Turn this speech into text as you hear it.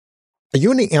Are you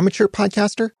an amateur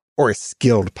podcaster or a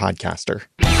skilled podcaster?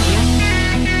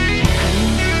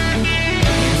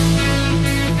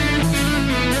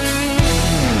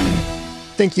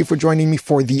 Thank you for joining me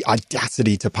for the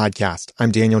Audacity to Podcast.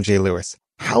 I'm Daniel J. Lewis.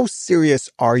 How serious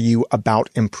are you about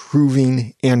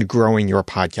improving and growing your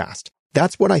podcast?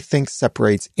 That's what I think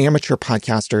separates amateur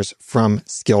podcasters from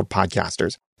skilled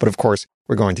podcasters. But of course,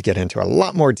 we're going to get into a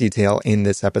lot more detail in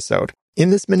this episode. In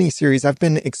this mini-series, I've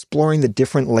been exploring the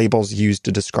different labels used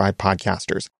to describe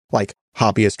podcasters, like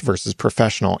hobbyist versus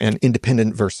professional and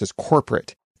independent versus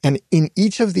corporate. And in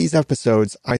each of these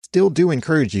episodes, I still do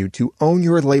encourage you to own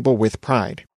your label with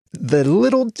pride. The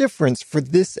little difference for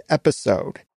this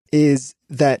episode is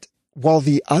that while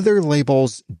the other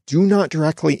labels do not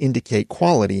directly indicate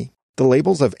quality, the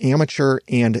labels of amateur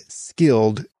and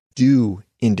skilled do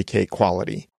indicate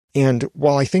quality. And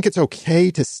while I think it's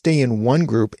okay to stay in one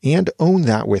group and own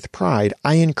that with pride,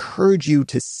 I encourage you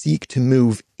to seek to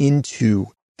move into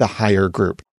the higher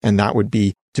group. And that would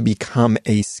be to become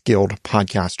a skilled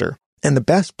podcaster. And the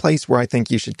best place where I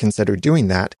think you should consider doing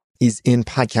that is in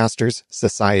Podcasters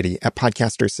Society at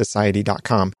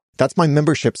podcastersociety.com. That's my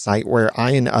membership site where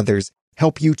I and others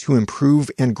help you to improve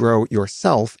and grow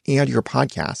yourself and your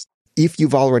podcast. If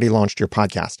you've already launched your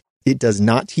podcast, it does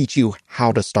not teach you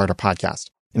how to start a podcast.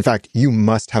 In fact, you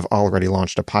must have already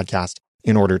launched a podcast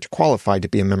in order to qualify to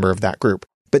be a member of that group.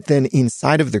 But then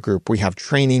inside of the group, we have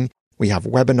training, we have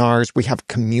webinars, we have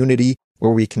community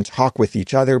where we can talk with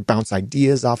each other, bounce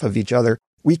ideas off of each other.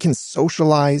 We can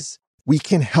socialize. We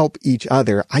can help each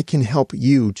other. I can help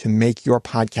you to make your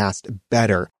podcast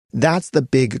better. That's the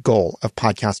big goal of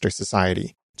Podcaster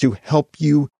Society, to help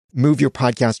you move your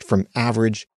podcast from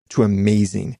average to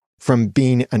amazing, from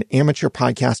being an amateur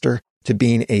podcaster to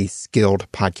being a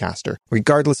skilled podcaster.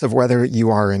 Regardless of whether you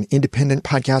are an independent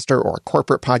podcaster or a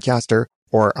corporate podcaster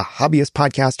or a hobbyist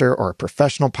podcaster or a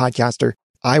professional podcaster,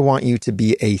 I want you to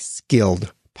be a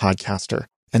skilled podcaster.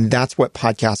 And that's what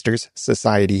Podcasters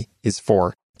Society is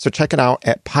for. So check it out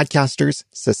at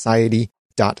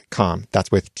podcasterssociety.com.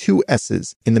 That's with 2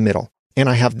 S's in the middle. And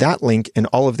I have that link and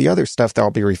all of the other stuff that I'll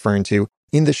be referring to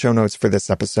in the show notes for this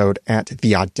episode at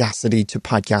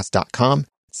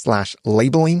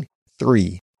theaudacitytopodcast.com/labeling3,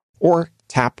 or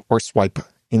tap or swipe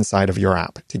inside of your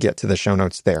app to get to the show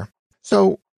notes there.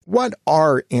 So what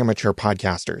are amateur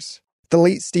podcasters? The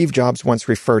late Steve Jobs once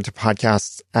referred to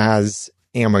podcasts as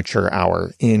amateur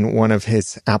hour in one of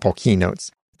his Apple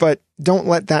keynotes. But don't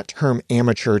let that term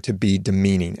amateur to be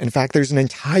demeaning. In fact, there's an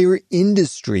entire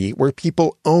industry where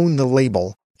people own the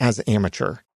label as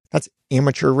amateur. That's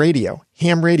amateur radio.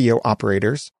 Ham radio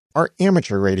operators are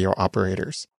amateur radio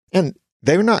operators. And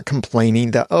they're not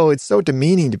complaining that, oh, it's so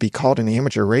demeaning to be called an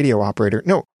amateur radio operator.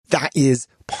 No, that is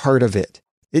part of it.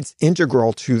 It's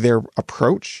integral to their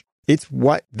approach. It's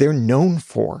what they're known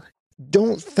for.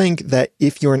 Don't think that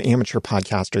if you're an amateur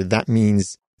podcaster, that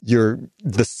means you're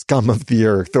the scum of the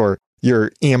earth or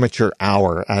you're amateur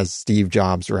hour, as Steve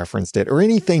Jobs referenced it, or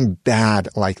anything bad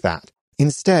like that.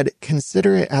 Instead,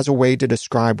 consider it as a way to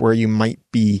describe where you might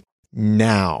be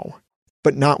now,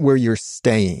 but not where you're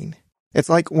staying. It's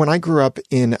like when I grew up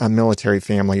in a military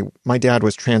family, my dad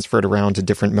was transferred around to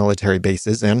different military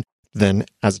bases, and then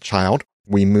as a child,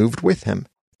 we moved with him.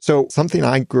 So something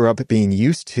I grew up being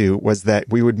used to was that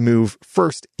we would move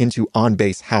first into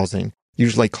on-base housing,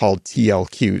 usually called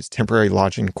TLQs, temporary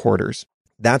lodging quarters.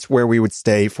 That's where we would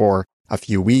stay for a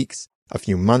few weeks, a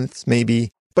few months maybe,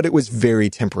 but it was very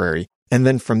temporary. And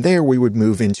then from there, we would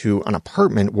move into an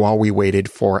apartment while we waited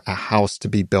for a house to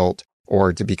be built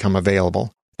or to become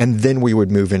available. And then we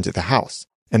would move into the house.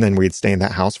 And then we'd stay in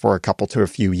that house for a couple to a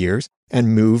few years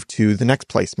and move to the next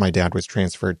place my dad was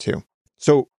transferred to.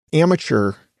 So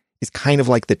amateur is kind of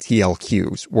like the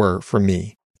TLQs were for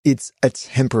me. It's a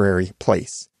temporary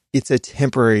place. It's a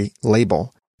temporary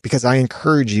label because I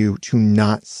encourage you to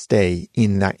not stay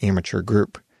in that amateur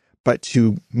group, but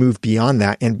to move beyond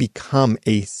that and become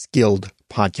a skilled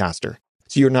podcaster.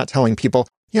 So you're not telling people,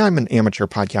 yeah, I'm an amateur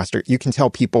podcaster. You can tell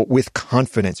people with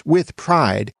confidence, with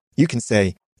pride, you can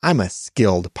say, I'm a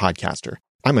skilled podcaster.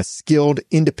 I'm a skilled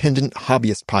independent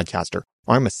hobbyist podcaster.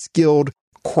 Or I'm a skilled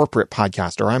corporate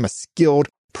podcaster. Or I'm a skilled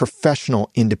professional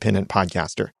independent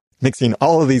podcaster. Mixing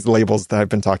all of these labels that I've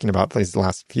been talking about these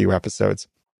last few episodes.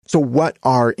 So what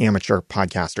are amateur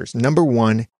podcasters? Number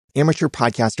one, amateur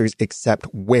podcasters accept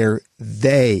where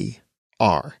they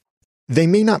are. They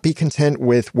may not be content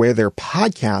with where their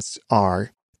podcasts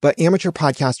are, but amateur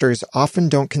podcasters often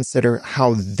don't consider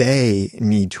how they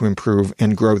need to improve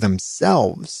and grow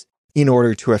themselves in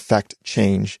order to affect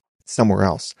change somewhere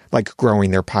else, like growing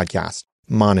their podcast,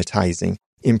 monetizing,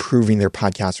 improving their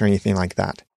podcast, or anything like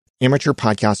that. amateur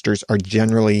podcasters are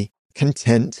generally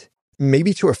content,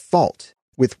 maybe to a fault,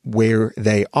 with where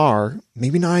they are,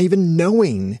 maybe not even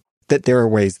knowing that there are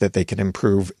ways that they can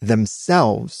improve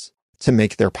themselves to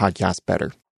make their podcast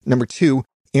better. Number 2,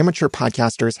 amateur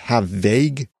podcasters have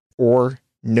vague or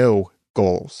no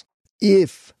goals.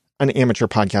 If an amateur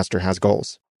podcaster has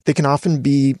goals, they can often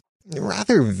be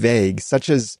rather vague, such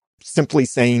as simply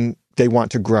saying they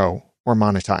want to grow or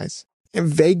monetize. And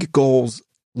vague goals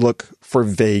look for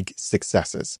vague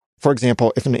successes. For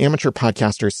example, if an amateur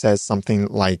podcaster says something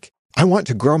like, I want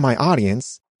to grow my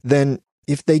audience, then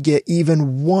if they get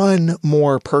even one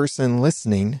more person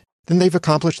listening, then they've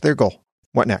accomplished their goal.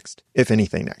 What next? If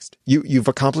anything next. You've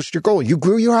accomplished your goal. You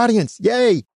grew your audience.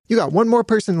 Yay! You got one more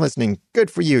person listening.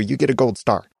 Good for you. You get a gold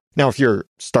star. Now, if you're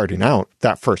starting out,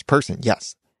 that first person,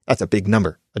 yes, that's a big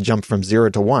number. A jump from 0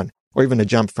 to 1, or even a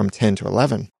jump from 10 to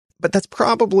 11. But that's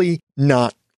probably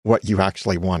not what you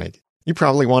actually wanted. You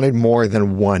probably wanted more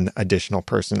than one additional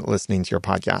person listening to your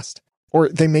podcast. Or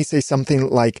they may say something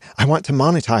like, I want to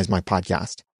monetize my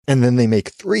podcast. And then they make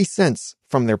 3 cents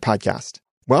from their podcast.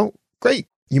 Well, great.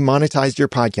 You monetized your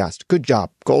podcast. Good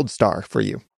job. Gold star for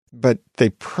you. But they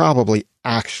probably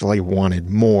actually wanted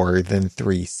more than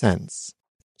 3 cents.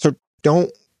 So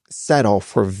don't settle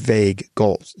for vague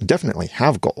goals. Definitely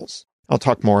have goals. I'll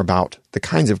talk more about the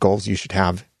kinds of goals you should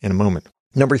have in a moment.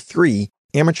 Number 3,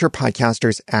 amateur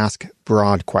podcasters ask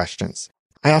broad questions.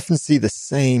 I often see the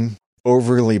same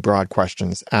overly broad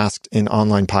questions asked in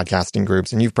online podcasting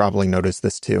groups, and you've probably noticed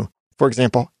this too. For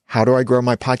example, how do I grow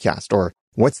my podcast? Or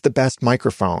what's the best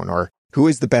microphone? Or who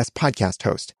is the best podcast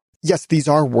host? Yes, these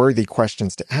are worthy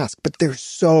questions to ask, but they're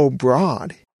so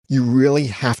broad. You really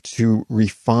have to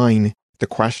refine the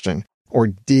question or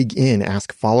dig in,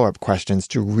 ask follow-up questions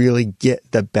to really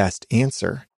get the best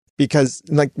answer. Because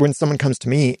like when someone comes to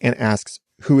me and asks,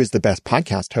 who is the best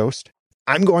podcast host?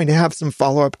 I'm going to have some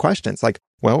follow-up questions like,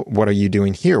 well, what are you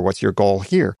doing here? What's your goal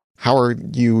here? How are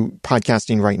you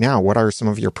podcasting right now? What are some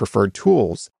of your preferred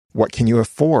tools? What can you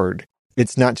afford?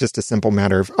 It's not just a simple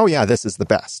matter of, oh yeah, this is the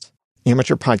best.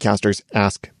 Amateur podcasters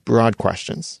ask broad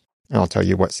questions. And I'll tell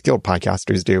you what skilled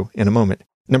podcasters do in a moment.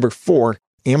 Number 4,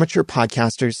 amateur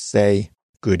podcasters say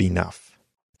good enough.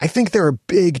 I think there are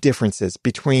big differences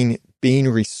between being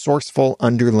resourceful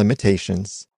under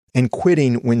limitations and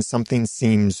quitting when something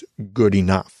seems good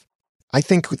enough. I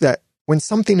think that when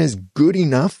something is good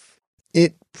enough,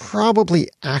 it probably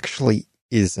actually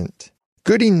isn't.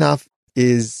 Good enough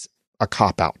is a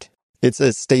cop-out. It's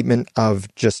a statement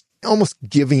of just almost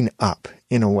giving up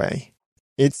in a way.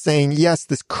 It's saying, yes,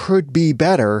 this could be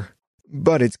better,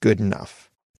 but it's good enough.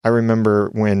 I remember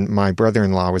when my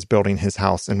brother-in-law was building his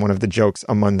house, and one of the jokes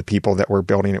among the people that were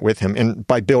building it with him, and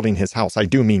by building his house, I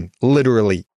do mean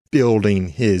literally building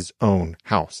his own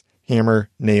house. Hammer,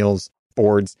 nails,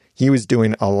 boards. He was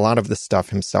doing a lot of the stuff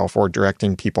himself or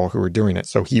directing people who were doing it.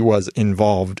 So he was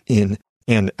involved in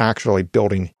and actually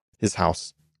building his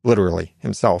house, literally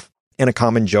himself. And a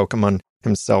common joke among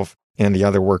himself and the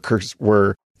other workers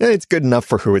were, it's good enough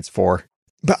for who it's for.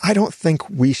 But I don't think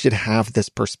we should have this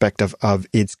perspective of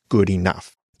it's good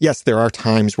enough. Yes, there are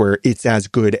times where it's as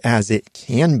good as it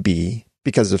can be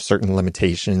because of certain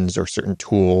limitations or certain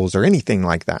tools or anything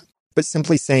like that. But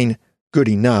simply saying good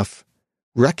enough,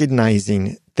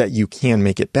 recognizing that you can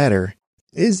make it better,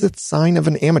 is a sign of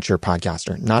an amateur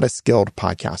podcaster, not a skilled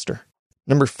podcaster.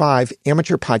 Number 5,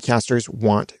 amateur podcasters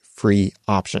want free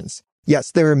options.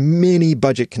 Yes, there are many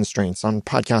budget constraints on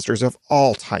podcasters of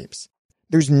all types.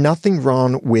 There's nothing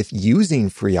wrong with using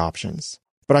free options,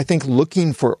 but I think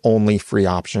looking for only free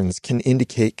options can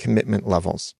indicate commitment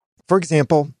levels. For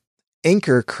example,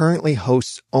 Anchor currently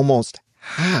hosts almost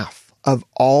half of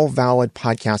all valid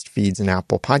podcast feeds in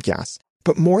Apple Podcasts,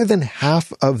 but more than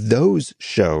half of those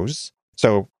shows,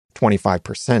 so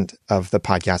 25% of the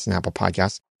podcasts in Apple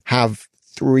Podcasts, have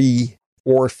 3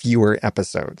 or fewer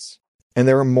episodes. And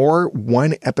there are more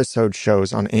one-episode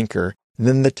shows on Anchor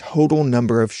than the total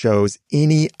number of shows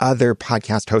any other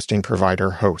podcast hosting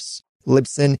provider hosts.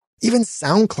 Libsyn, even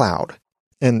SoundCloud.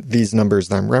 And these numbers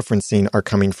that I'm referencing are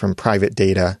coming from private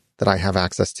data that I have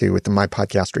access to with the My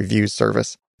Podcast Reviews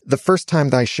service. The first time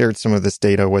that I shared some of this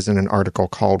data was in an article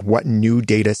called What New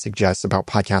Data Suggests About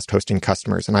Podcast Hosting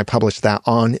Customers, and I published that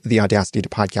on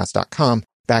theaudacitytopodcast.com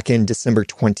back in December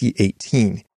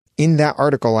 2018. In that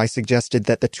article, I suggested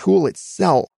that the tool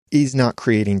itself is not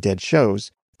creating dead shows,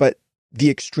 but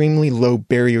the extremely low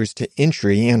barriers to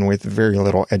entry and with very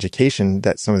little education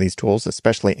that some of these tools,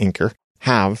 especially Anchor,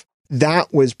 have,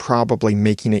 that was probably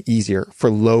making it easier for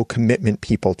low commitment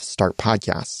people to start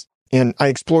podcasts. And I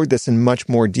explored this in much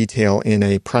more detail in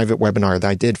a private webinar that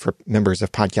I did for members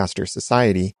of Podcaster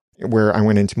Society. where I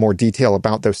went into more detail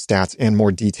about those stats and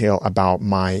more detail about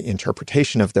my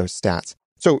interpretation of those stats.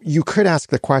 So you could ask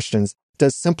the questions,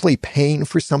 does simply paying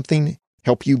for something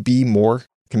help you be more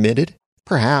committed?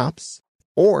 Perhaps.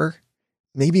 Or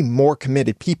maybe more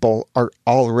committed people are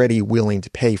already willing to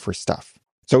pay for stuff.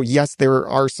 So yes, there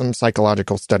are some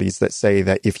psychological studies that say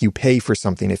that if you pay for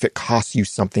something, if it costs you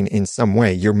something in some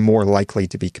way, you're more likely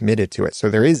to be committed to it. So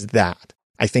there is that.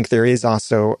 I think there is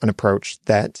also an approach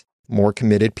that more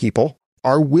committed people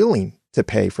are willing to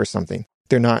pay for something.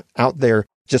 They're not out there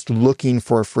just looking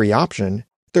for a free option.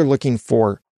 They're looking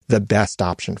for the best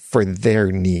option for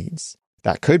their needs.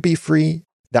 That could be free.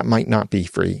 That might not be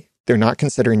free. They're not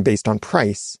considering based on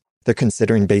price. They're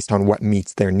considering based on what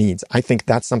meets their needs. I think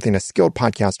that's something a skilled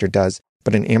podcaster does,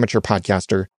 but an amateur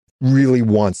podcaster really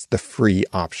wants the free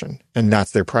option. And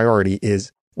that's their priority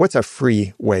is, what's a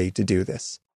free way to do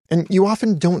this? And you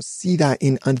often don't see that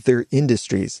in other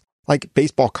industries, like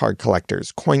baseball card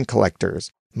collectors, coin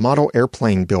collectors, model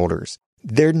airplane builders.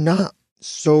 They're not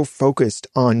so focused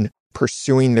on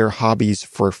pursuing their hobbies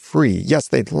for free. Yes,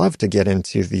 they'd love to get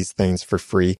into these things for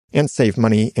free and save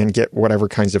money and get whatever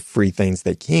kinds of free things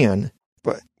they can.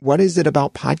 But what is it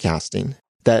about podcasting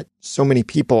that so many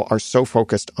people are so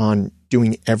focused on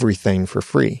doing everything for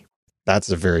free? That's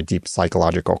a very deep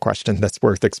psychological question that's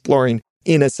worth exploring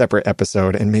in a separate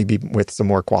episode and maybe with some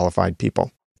more qualified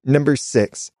people. Number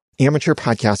 6, amateur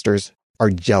podcasters are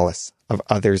jealous of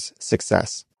others'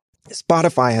 success.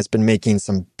 Spotify has been making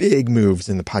some big moves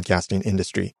in the podcasting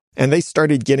industry, and they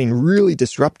started getting really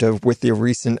disruptive with the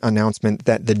recent announcement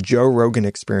that the Joe Rogan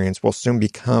Experience will soon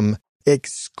become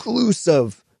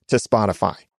exclusive to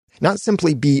Spotify. Not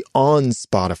simply be on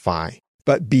Spotify,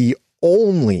 but be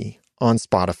only on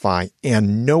Spotify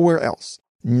and nowhere else.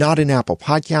 Not in Apple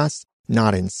Podcasts,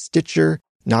 not in Stitcher,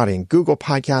 not in Google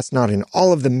Podcasts, not in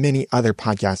all of the many other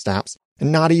podcast apps,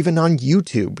 and not even on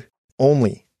YouTube,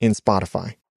 only in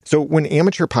Spotify. So when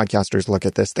amateur podcasters look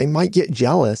at this, they might get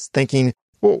jealous thinking,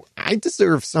 well, I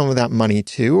deserve some of that money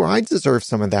too, or I deserve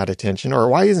some of that attention, or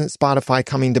why isn't Spotify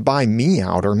coming to buy me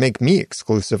out or make me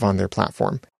exclusive on their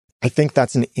platform? I think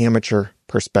that's an amateur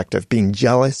perspective, being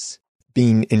jealous,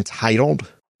 being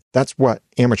entitled. That's what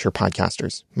amateur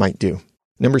podcasters might do.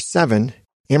 Number 7,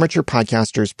 amateur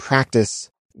podcasters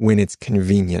practice when it's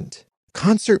convenient.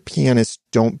 Concert pianists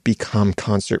don't become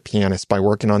concert pianists by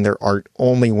working on their art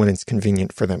only when it's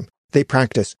convenient for them. They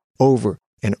practice over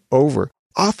and over,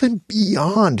 often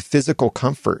beyond physical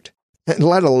comfort, and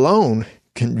let alone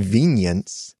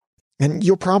convenience. And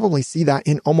you'll probably see that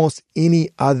in almost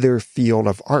any other field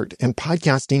of art. And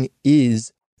podcasting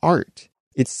is art.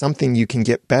 It's something you can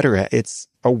get better at. It's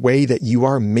a way that you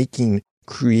are making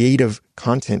creative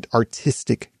content,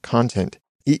 artistic content.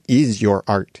 It is your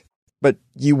art. But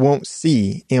you won't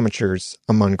see amateurs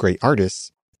among great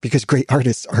artists because great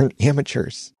artists aren't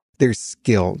amateurs. They're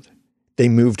skilled. They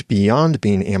moved beyond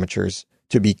being amateurs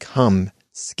to become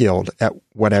skilled at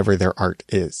whatever their art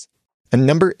is. And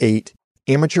number 8,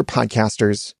 amateur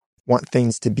podcasters want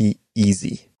things to be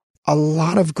easy. A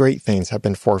lot of great things have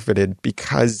been forfeited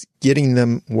because getting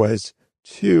them was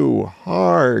too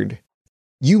hard.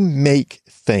 You make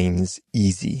things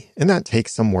easy, and that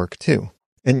takes some work too.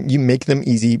 And you make them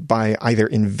easy by either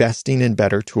investing in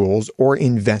better tools or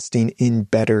investing in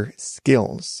better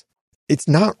skills. It's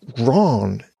not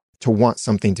wrong to want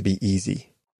something to be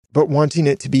easy, but wanting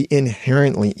it to be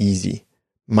inherently easy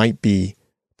might be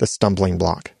the stumbling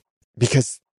block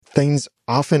because things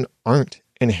often aren't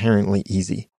inherently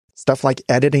easy. Stuff like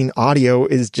editing audio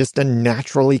is just a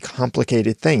naturally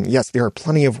complicated thing. Yes, there are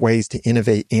plenty of ways to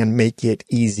innovate and make it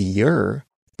easier,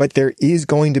 but there is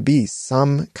going to be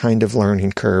some kind of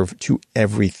learning curve to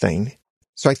everything.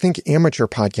 So I think amateur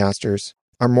podcasters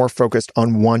are more focused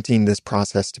on wanting this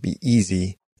process to be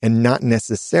easy and not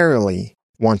necessarily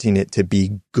wanting it to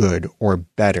be good or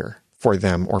better for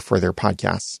them or for their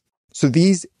podcasts. So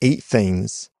these 8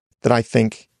 things that I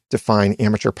think define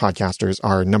amateur podcasters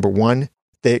are: number 1,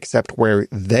 they accept where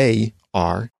they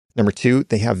are. Number 2,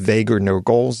 they have vague or no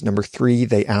goals. Number 3,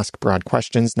 they ask broad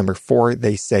questions. Number 4,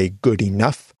 they say good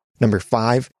enough. Number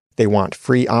 5, they want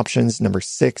free options. Number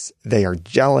 6, they are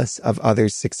jealous of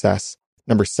others' success.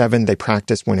 Number 7, they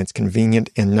practice when it's convenient.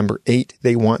 And number 8,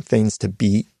 they want things to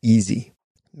be easy.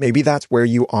 Maybe that's where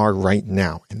you are right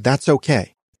now, and that's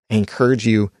okay. I encourage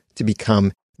you to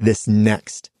become this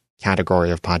next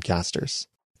category of podcasters,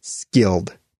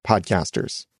 skilled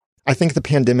podcasters. I think the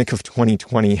pandemic of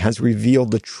 2020 has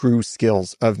revealed the true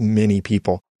skills of many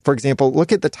people. For example,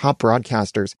 look at the top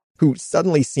broadcasters who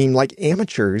suddenly seemed like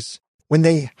amateurs when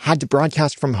they had to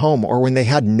broadcast from home or when they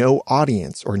had no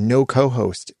audience or no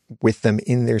co-host with them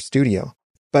in their studio.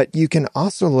 But you can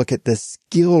also look at the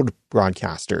skilled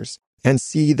broadcasters and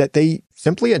see that they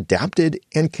simply adapted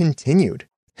and continued.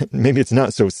 Maybe it's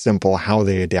not so simple how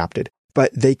they adapted,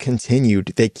 but they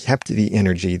continued. They kept the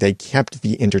energy. They kept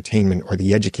the entertainment or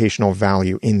the educational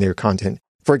value in their content.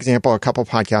 For example, a couple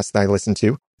podcasts that I listen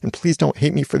to, and please don't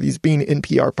hate me for these being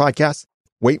NPR podcasts,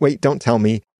 Wait, Don't Tell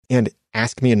Me, and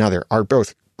Ask Me Another are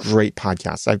both great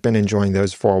podcasts. I've been enjoying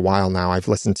those for a while now. I've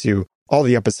listened to all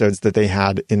the episodes that they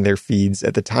had in their feeds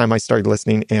at the time I started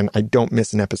listening, and I don't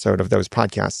miss an episode of those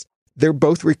podcasts. They're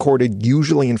both recorded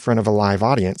usually in front of a live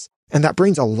audience, and that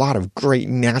brings a lot of great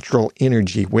natural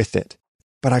energy with it.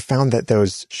 But I found that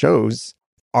those shows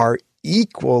are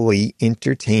equally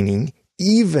entertaining,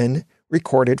 even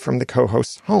recorded from the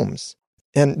co-hosts' homes.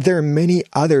 And there are many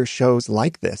other shows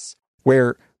like this,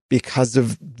 where because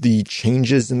of the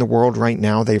changes in the world right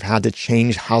now, they've had to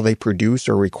change how they produce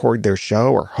or record their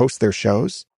show or host their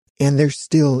shows. And they're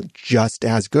still just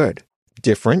as good.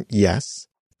 Different, yes,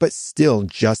 but still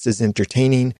just as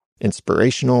entertaining,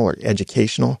 inspirational, or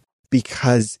educational,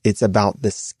 because it's about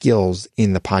the skills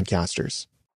in the podcasters.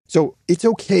 So it's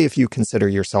okay if you consider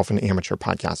yourself an amateur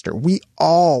podcaster. We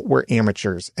all were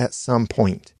amateurs at some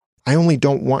point. I only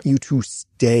don't want you to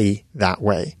stay that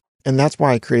way. And that's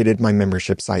why I created my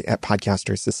membership site at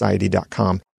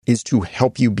podcastersociety.com, is to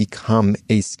help you become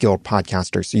a skilled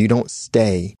podcaster so you don't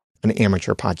stay an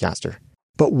amateur podcaster.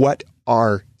 But what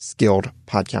are skilled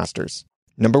podcasters?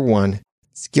 Number one,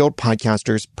 skilled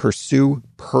podcasters pursue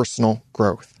personal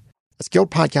growth. A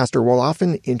skilled podcaster will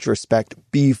often introspect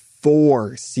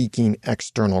before seeking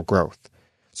external growth.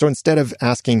 So instead of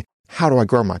asking, how do I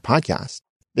grow my podcast?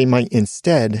 They might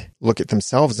instead look at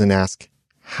themselves and ask,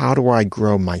 how do I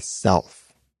grow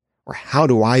myself? Or how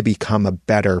do I become a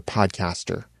better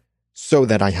podcaster so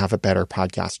that I have a better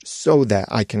podcast, so that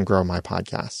I can grow my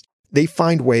podcast? They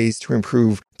find ways to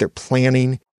improve their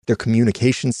planning, their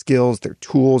communication skills, their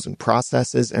tools and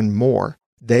processes, and more.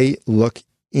 They look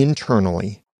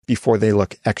internally before they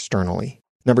look externally.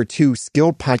 Number two,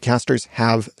 skilled podcasters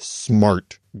have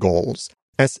SMART goals,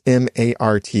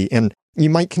 SMART. And you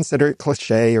might consider it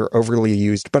cliche or overly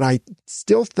used, but I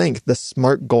still think the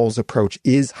SMART goals approach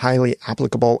is highly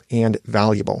applicable and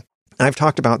valuable. I've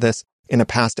talked about this in a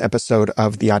past episode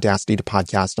of The Audacity to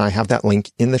Podcast, and I have that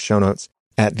link in the show notes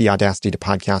at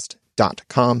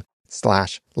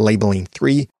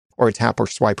theaudacitytopodcast.com/labeling3, or tap or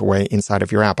swipe away inside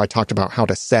of your app. I talked about how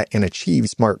to set and achieve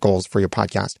SMART goals for your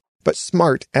podcast. But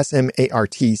SMART,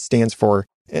 S-M-A-R-T, stands for,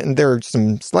 and there are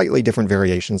some slightly different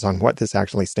variations on what this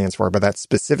actually stands for, but that's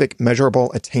specific,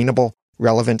 measurable, attainable,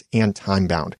 relevant, and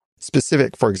time-bound.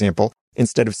 Specific, for example,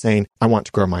 instead of saying, I want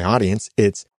to grow my audience,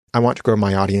 it's, I want to grow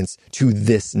my audience to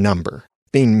this number.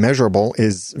 Being measurable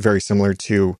is very similar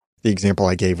to the example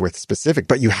I gave with specific,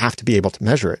 but you have to be able to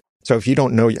measure it. So if you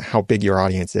don't know how big your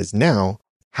audience is now,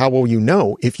 how will you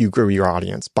know if you grew your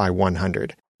audience by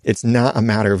 100? It's not a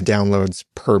matter of downloads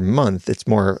per month. It's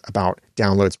more about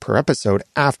downloads per episode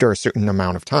after a certain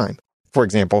amount of time. For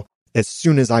example, as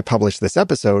soon as I publish this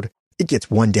episode, it gets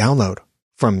one download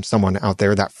from someone out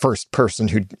there, that first person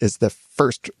who is the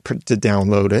first to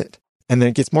download it. And then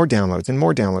it gets more downloads and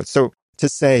more downloads. So to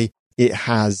say it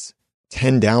has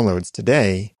 10 downloads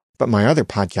today, but my other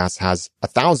podcast has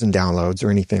 1,000 downloads or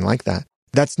anything like that,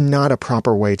 that's not a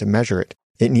proper way to measure it.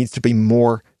 It needs to be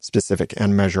more specific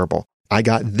and measurable. I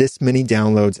got this many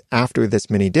downloads after this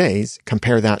many days.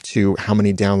 Compare that to how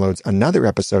many downloads another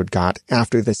episode got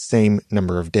after the same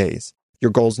number of days. Your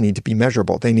goals need to be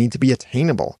measurable. They need to be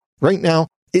attainable. Right now,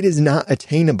 it is not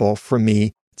attainable for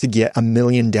me to get 1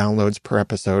 million downloads per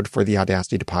episode for the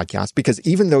Audacity to Podcast, because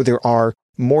even though there are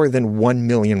more than 1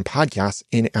 million podcasts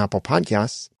in Apple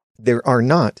Podcasts, there are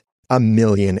not 1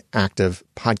 million active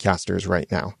podcasters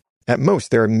right now. At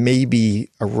most, there are maybe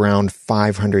around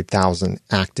 500,000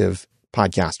 active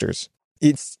podcasters.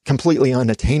 It's completely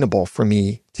unattainable for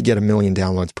me to get 1 million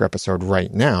downloads per episode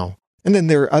right now. And then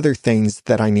there are other things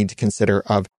that I need to consider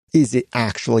of, is it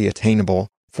actually attainable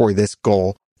for this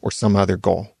goal or some other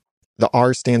goal? The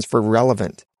R stands for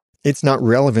relevant. It's not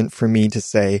relevant for me to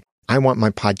say, I want my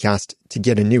podcast to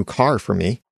get a new car for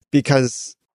me,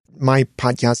 because my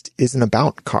podcast isn't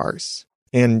about cars.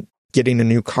 And getting a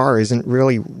new car isn't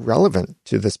really relevant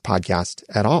to this podcast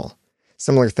at all.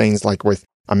 Similar things like with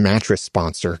a mattress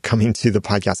sponsor coming to the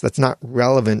podcast, that's not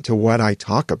relevant to what I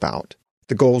talk about.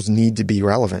 The goals need to be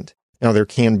relevant. Now, there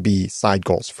can be side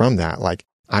goals from that, like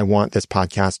I want this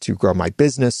podcast to grow my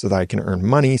business so that I can earn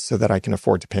money, so that I can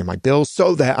afford to pay my bills,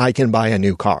 so that I can buy a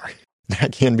new car.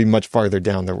 That can be much farther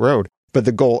down the road. But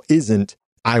the goal isn't,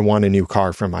 I want a new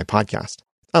car from my podcast,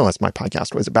 unless my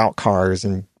podcast was about cars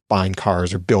and buying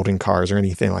cars or building cars or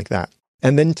anything like that.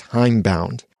 And then time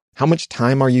bound. How much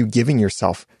time are you giving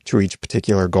yourself to each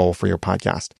particular goal for your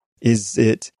podcast? Is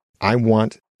it, I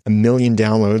want 1 million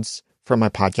downloads from my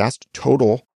podcast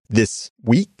total this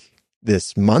week,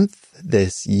 this month,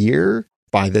 this year,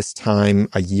 by this time,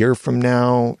 a year from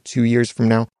now, 2 years from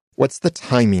now? What's the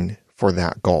timing for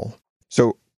that goal?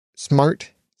 So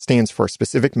SMART stands for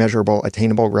specific, measurable,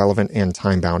 attainable, relevant, and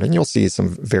time-bound. And you'll see some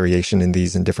variation in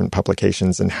these in different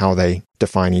publications and how they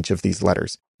define each of these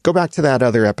letters. Go back to that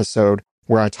other episode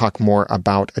where I talk more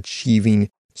about achieving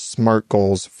SMART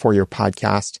goals for your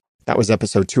podcast. That was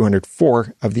episode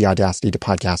 204 of the Audacity to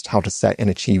Podcast, how to set and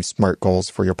achieve SMART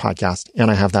goals for your podcast. And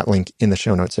I have that link in the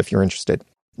show notes if you're interested.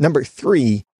 Number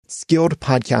 3, skilled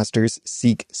podcasters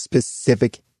seek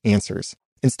specific answers.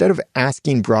 Instead of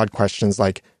asking broad questions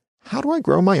like, how do I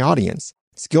grow my audience?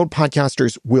 Skilled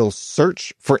podcasters will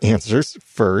search for answers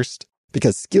first,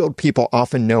 because skilled people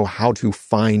often know how to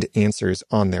find answers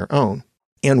on their own.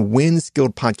 And when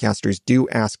skilled podcasters do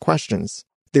ask questions,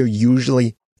 they're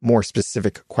usually more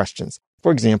specific questions.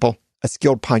 For example, a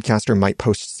skilled podcaster might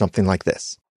post something like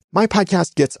this. My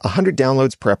podcast gets 100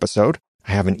 downloads per episode.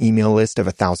 I have an email list of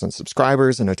 1,000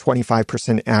 subscribers and a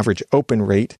 25% average open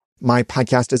rate. My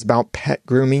podcast is about pet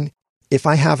grooming. If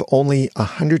I have only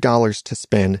 $100 to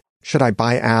spend, should I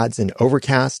buy ads in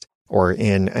Overcast or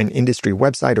in an industry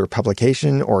website or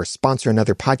publication or sponsor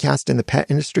another podcast in the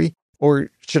pet industry?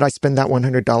 Or should I spend that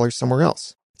 $100 somewhere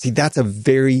else? See, that's a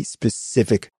very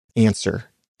specific answer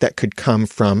that could come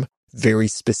from very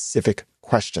specific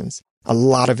questions. A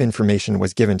lot of information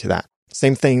was given to that.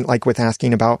 Same thing like with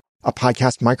asking about a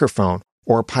podcast microphone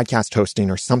or podcast hosting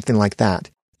or something like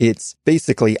that. It's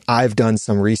basically, I've done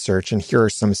some research and here are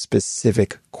some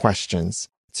specific questions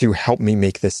to help me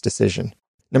make this decision.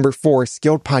 Number 4,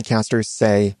 skilled podcasters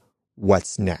say,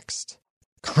 what's next?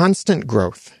 Constant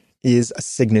growth is a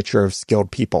signature of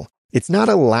skilled people. It's not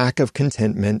a lack of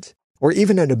contentment or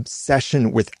even an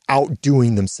obsession with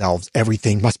outdoing themselves.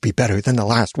 Everything must be better than the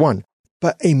last one,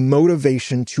 but a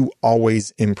motivation to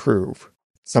always improve.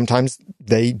 Sometimes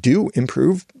they do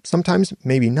improve, sometimes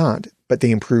maybe not, but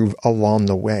they improve along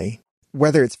the way.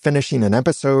 Whether it's finishing an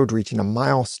episode, reaching a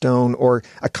milestone, or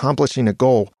accomplishing a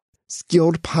goal,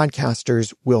 skilled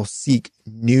podcasters will seek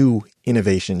new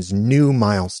innovations, new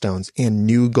milestones, and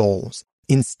new goals.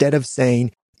 Instead of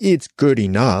saying, it's good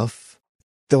enough,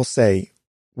 they'll say,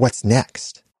 what's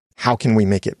next? How can we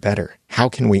make it better? How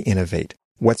can we innovate?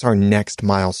 What's our next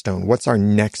milestone? What's our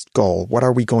next goal? What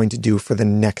are we going to do for the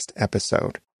next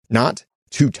episode? Not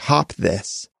to top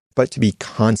this, but to be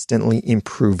constantly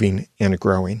improving and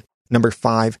growing. Number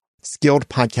 5, skilled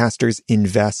podcasters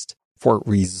invest for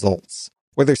results.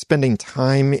 Whether spending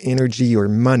time, energy, or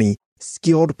money,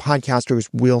 skilled podcasters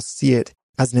will see it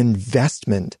as an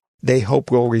investment they hope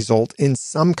will result in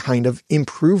some kind of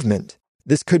improvement.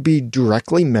 This could be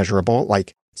directly measurable,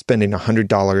 like spending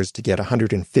 $100 to get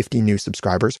 150 new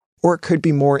subscribers, or it could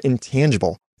be more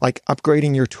intangible, like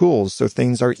upgrading your tools so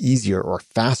things are easier or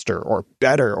faster or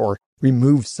better or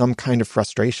remove some kind of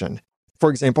frustration.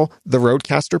 For example, the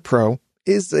Rodecaster Pro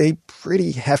is a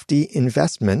pretty hefty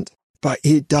investment, but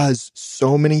it does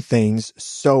so many things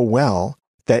so well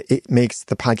that it makes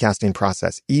the podcasting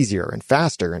process easier and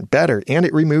faster and better, and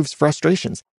it removes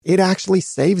frustrations. It actually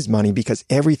saves money because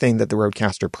everything that the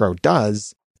Rodecaster Pro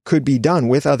does could be done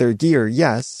with other gear,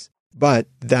 yes, but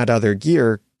that other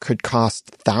gear could cost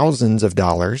thousands of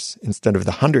dollars instead of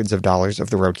the hundreds of dollars of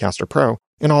the Rodecaster Pro,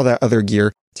 and all that other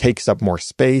gear takes up more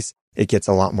space. It gets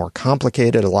a lot more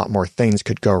complicated. A lot more things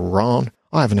could go wrong.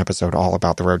 I'll have an episode all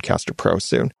about the Rodecaster Pro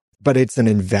soon, but it's an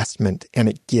investment and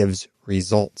it gives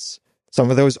results. Some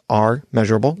of those are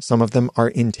measurable. Some of them are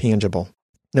intangible.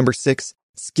 Number 6,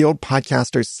 skilled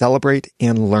podcasters celebrate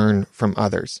and learn from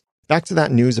others. Back to that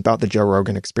news about the Joe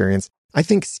Rogan Experience. I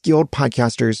think skilled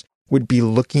podcasters would be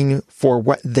looking for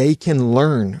what they can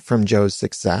learn from Joe's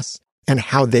success and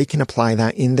how they can apply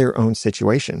that in their own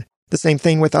situation. The same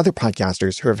thing with other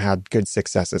podcasters who have had good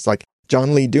successes, like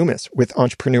John Lee Dumas with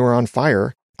Entrepreneur on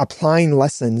Fire. Applying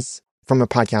lessons from a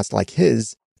podcast like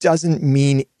his doesn't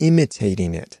mean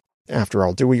imitating it. After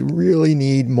all, do we really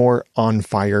need more On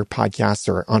Fire podcasts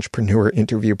or entrepreneur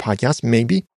interview podcasts?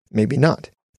 Maybe, maybe not.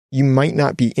 You might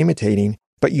not be imitating,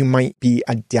 but you might be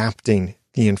adapting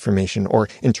the information or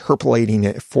interpolating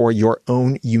it for your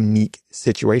own unique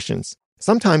situations.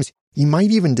 Sometimes you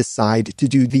might even decide to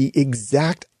do the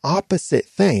exact opposite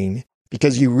thing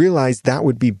because you realize that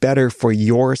would be better for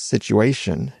your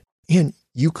situation. And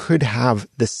you could have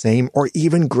the same or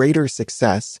even greater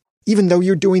success, even though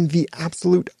you're doing the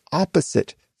absolute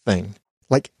opposite thing.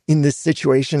 Like in this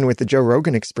situation with the Joe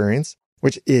Rogan Experience,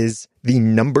 which is the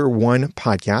number one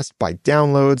podcast by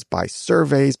downloads, by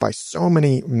surveys, by so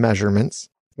many measurements,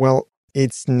 well,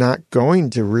 it's not going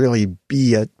to really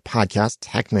be a podcast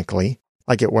technically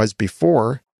like it was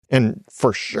before. And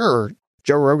for sure,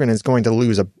 Joe Rogan is going to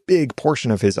lose a big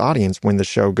portion of his audience when the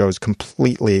show goes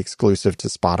completely exclusive to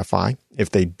Spotify, if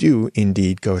they do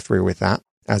indeed go through with that,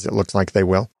 as it looks like they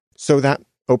will. So that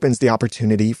opens the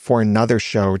opportunity for another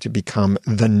show to become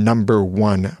the number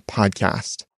one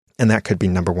podcast. And that could be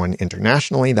number one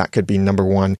internationally. That could be number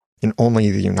one in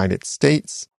only the United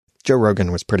States. Joe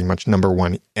Rogan was pretty much number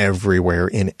one everywhere,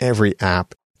 in every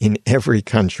app, in every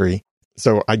country.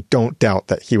 So I don't doubt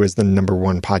that he was the number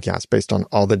one podcast based on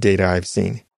all the data I've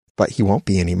seen. But he won't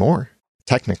be anymore,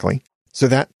 technically. So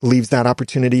that leaves that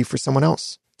opportunity for someone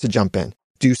else to jump in.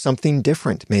 Do something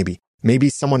different, maybe. Maybe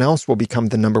someone else will become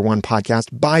the number one podcast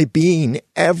by being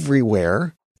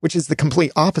everywhere, which is the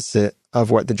complete opposite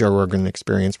of what the Joe Rogan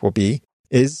experience will be,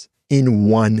 is in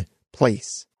one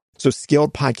place. So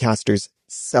skilled podcasters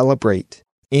celebrate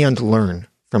and learn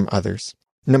from others.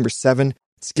 Number 7,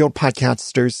 skilled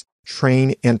podcasters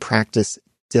train and practice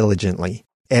diligently.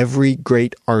 Every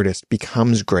great artist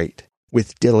becomes great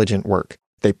with diligent work.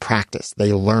 They practice,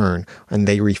 they learn, and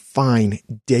they refine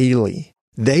daily.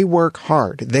 They work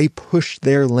hard. They push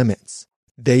their limits.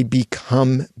 They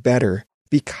become better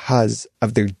because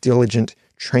of their diligent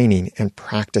training and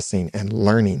practicing and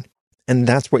learning. And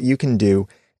that's what you can do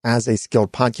as a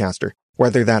skilled podcaster,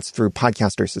 whether that's through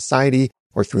Podcaster Society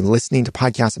or through listening to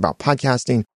podcasts about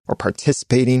podcasting or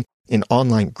participating in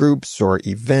online groups or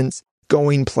events,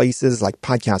 going places like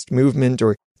Podcast Movement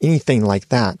or anything like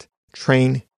that.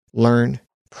 Train, learn,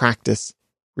 practice,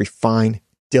 refine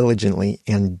diligently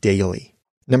and daily.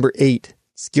 Number 8,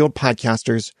 skilled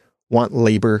podcasters want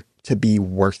labor to be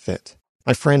worth it.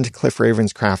 My friend Cliff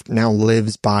Ravenscraft now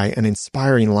lives by an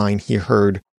inspiring line he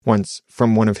heard once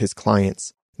from one of his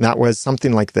clients. That was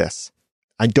something like this: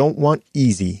 I don't want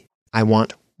easy, I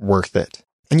want worth it.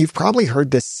 And you've probably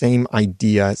heard this same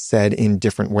idea said in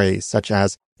different ways, such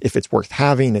as if it's worth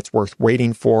having, it's worth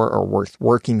waiting for, or worth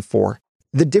working for.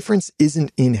 The difference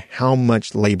isn't in how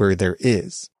much labor there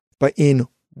is, but in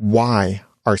why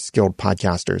are skilled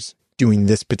podcasters doing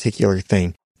this particular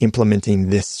thing, implementing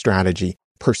this strategy,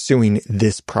 pursuing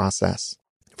this process.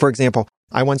 For example,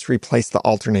 I once replaced the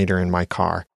alternator in my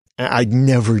car. I'd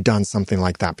never done something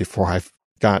like that before. I've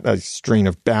got a string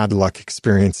of bad luck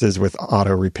experiences with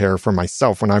auto repair for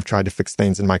myself when I've tried to fix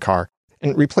things in my car.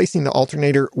 And replacing the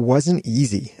alternator wasn't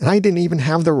easy, and I didn't even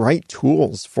have the right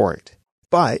tools for it.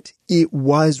 But it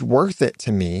was worth it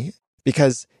to me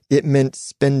because it meant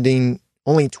spending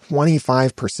only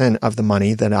 25% of the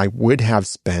money that I would have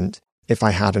spent if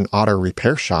I had an auto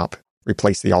repair shop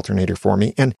replace the alternator for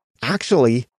me. And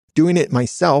actually doing it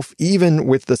myself, even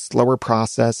with the slower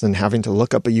process and having to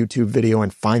look up a YouTube video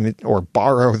and find it or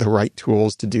borrow the right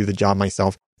tools to do the job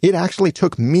myself, it actually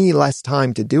took me less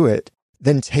time to do it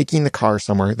than taking the car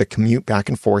somewhere, the commute back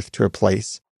and forth to a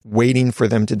place, waiting for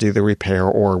them to do the repair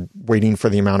or waiting for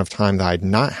the amount of time that I'd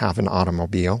not have an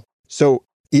automobile. So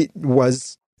it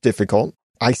was difficult.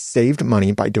 I saved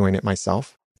money by doing it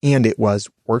myself, and it was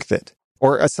worth it.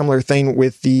 Or a similar thing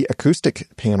with the acoustic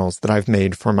panels that I've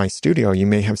made for my studio. You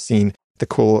may have seen the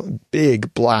cool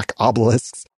big black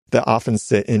obelisks that often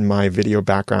sit in my video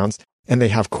backgrounds, and they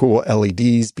have cool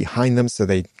LEDs behind them so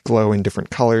they glow in different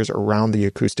colors around the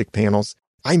acoustic panels.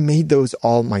 I made those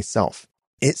all myself.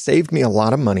 It saved me a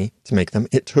lot of money to make them.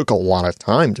 It took a lot of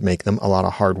time to make them, a lot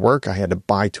of hard work. I had to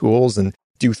buy tools and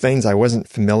do things I wasn't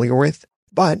familiar with,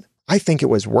 but I think it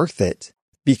was worth it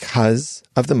because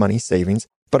of the money savings,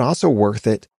 but also worth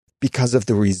it because of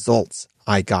the results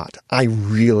I got. I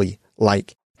really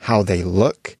like how they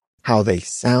look, how they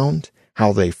sound,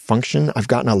 how they function. I've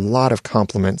gotten a lot of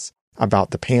compliments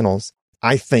about the panels.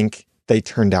 I think they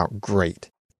turned out great.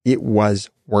 It was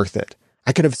worth it.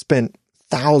 I could have spent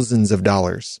thousands of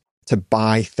dollars to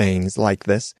buy things like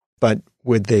this, but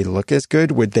would they look as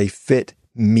good? Would they fit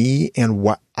me and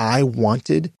what I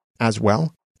wanted as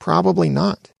well? Probably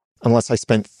not, unless I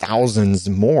spent thousands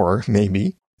more,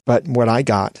 maybe. But what I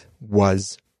got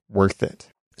was worth it.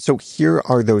 So here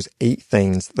are those 8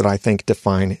 things that I think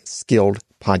define skilled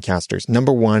podcasters.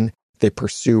 Number 1, they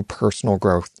pursue personal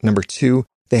growth. Number 2,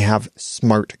 they have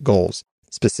SMART goals: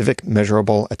 specific,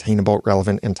 measurable, attainable,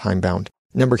 relevant, and time-bound.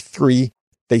 Number 3,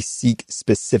 they seek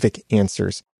specific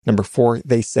answers. Number 4,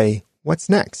 they say, what's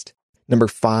next? Number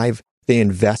 5, they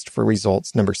invest for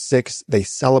results. Number 6, they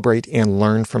celebrate and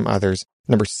learn from others.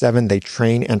 Number 7, they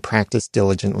train and practice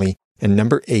diligently. And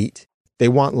number 8, they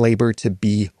want labor to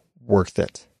be worth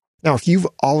it. Now, if you've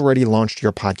already launched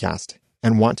your podcast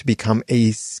and want to become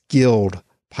a skilled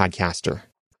podcaster.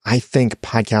 I think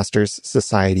Podcasters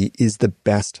Society is the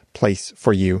best place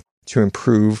for you to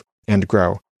improve and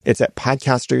grow. It's at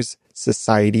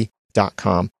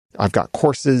podcasterssociety.com. I've got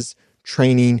courses,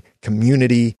 training,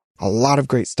 community, a lot of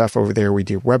great stuff over there. We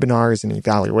do webinars and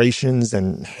evaluations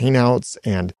and hangouts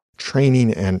and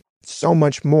training and so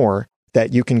much more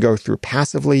that you can go through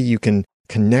passively. You can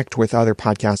connect with other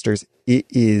podcasters. It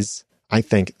is, I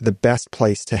think, the best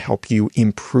place to help you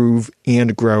improve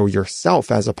and grow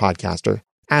yourself as a podcaster,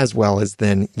 as well as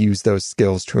then use those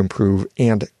skills to improve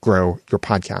and grow your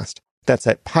podcast. That's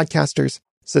at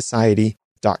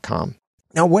podcasterssociety.com.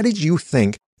 Now, what did you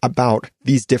think about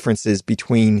these differences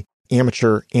between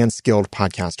amateur and skilled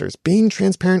podcasters? Being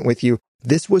transparent with you,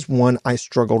 this was one I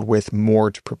struggled with more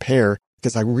to prepare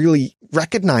because I really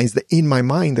recognized that in my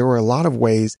mind, there were a lot of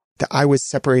ways that I was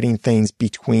separating things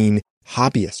between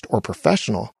hobbyist or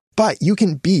professional. But you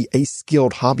can be a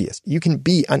skilled hobbyist. You can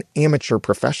be an amateur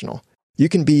professional. You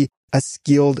can be a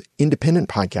skilled independent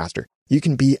podcaster. You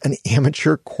can be an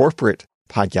amateur corporate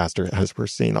podcaster, as we're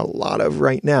seeing a lot of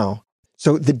right now.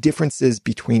 So the differences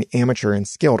between amateur and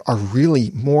skilled are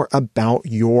really more about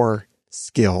your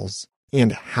skills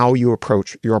and how you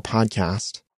approach your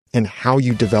podcast and how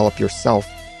you develop yourself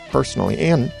personally,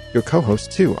 and your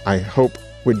co-host too, I hope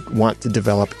would want to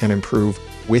develop and improve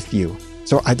with you.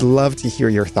 So I'd love to hear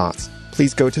your thoughts.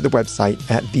 Please go to the website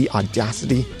at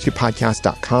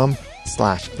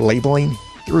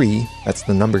theaudacitytopodcast.com/labeling3, that's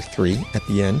the number 3 at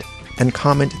the end, and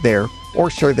comment there, or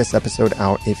share this episode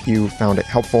out if you found it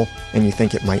helpful and you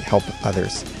think it might help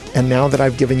others. And now that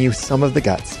I've given you some of the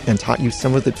guts and taught you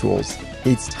some of the tools,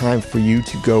 it's time for you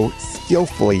to go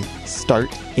skillfully start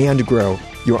and grow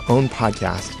your own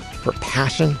podcast for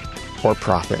passion or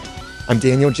profit. I'm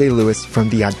Daniel J. Lewis from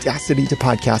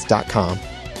theaudacitytopodcast.com.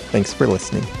 Thanks for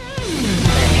listening.